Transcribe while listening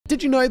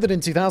Did you know that in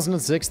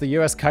 2006 the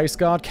US Coast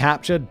Guard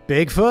captured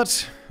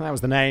Bigfoot? That was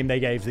the name they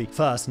gave the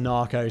first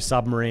narco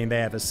submarine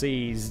they ever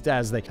seized,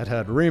 as they had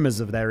heard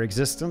rumors of their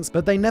existence,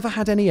 but they never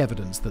had any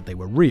evidence that they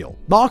were real.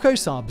 Narco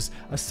subs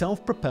are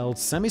self-propelled,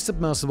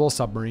 semi-submersible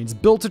submarines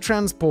built to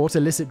transport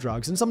illicit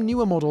drugs, and some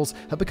newer models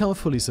have become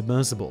fully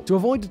submersible. To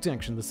avoid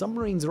detection, the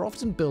submarines are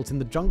often built in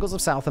the jungles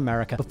of South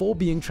America before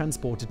being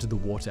transported to the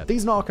water.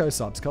 These narco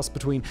subs cost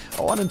between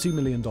 $1 and $2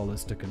 million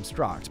to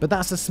construct, but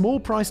that's a small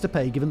price to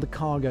pay given the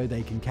cargo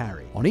they can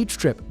carry. On each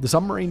trip, the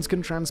submarines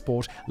can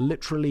transport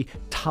literally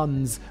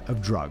tons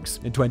of drugs.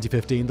 In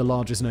 2015, the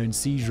largest known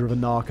seizure of a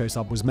narco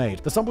sub was made.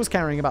 The sub was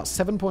carrying about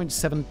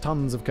 7.7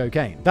 tons of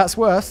cocaine. That's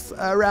worth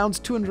around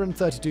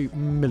 $232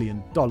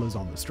 million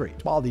on the street.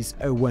 While these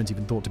weren't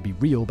even thought to be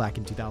real back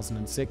in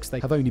 2006, they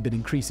have only been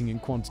increasing in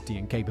quantity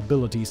and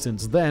capability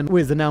since then,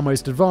 with the now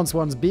most advanced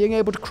ones being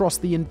able to cross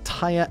the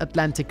entire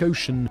Atlantic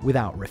Ocean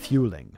without refueling.